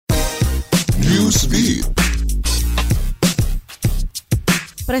Newsbeat.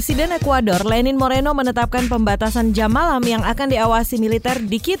 Presiden Ekuador Lenin Moreno menetapkan pembatasan jam malam yang akan diawasi militer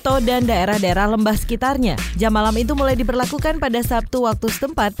di Quito dan daerah-daerah lembah sekitarnya. Jam malam itu mulai diberlakukan pada Sabtu waktu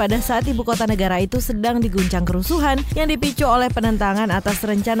setempat pada saat ibu kota negara itu sedang diguncang kerusuhan yang dipicu oleh penentangan atas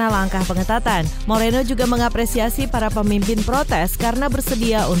rencana langkah pengetatan. Moreno juga mengapresiasi para pemimpin protes karena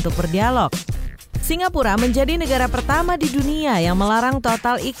bersedia untuk berdialog. Singapura menjadi negara pertama di dunia yang melarang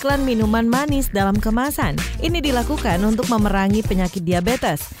total iklan minuman manis dalam kemasan. Ini dilakukan untuk memerangi penyakit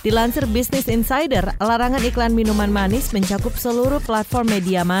diabetes. Dilansir Business Insider, larangan iklan minuman manis mencakup seluruh platform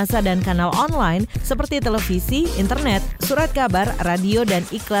media massa dan kanal online seperti televisi, internet, surat kabar, radio, dan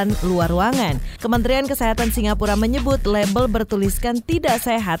iklan luar ruangan. Kementerian Kesehatan Singapura menyebut label bertuliskan tidak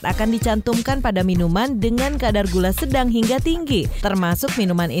sehat akan dicantumkan pada minuman dengan kadar gula sedang hingga tinggi, termasuk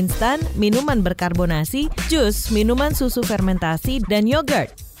minuman instan, minuman berkarbonasi, jus, minuman susu fermentasi, dan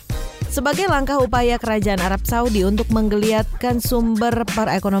yogurt. Sebagai langkah upaya kerajaan Arab Saudi untuk menggeliatkan sumber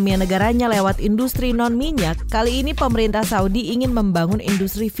perekonomian negaranya lewat industri non-minyak, kali ini pemerintah Saudi ingin membangun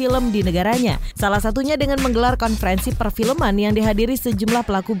industri film di negaranya. Salah satunya dengan menggelar konferensi perfilman yang dihadiri sejumlah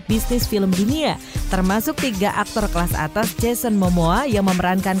pelaku bisnis film dunia, termasuk 3 aktor kelas atas Jason Momoa yang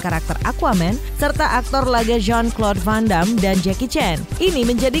memerankan karakter Aquaman, serta aktor laga Jean-Claude Van Damme dan Jackie Chan. Ini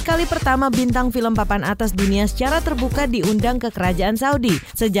menjadi kali pertama bintang film papan atas dunia secara terbuka diundang ke kerajaan Saudi,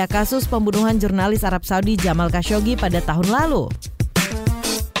 sejak kasus pembunuhan jurnalis Arab Saudi Jamal Khashoggi pada tahun lalu.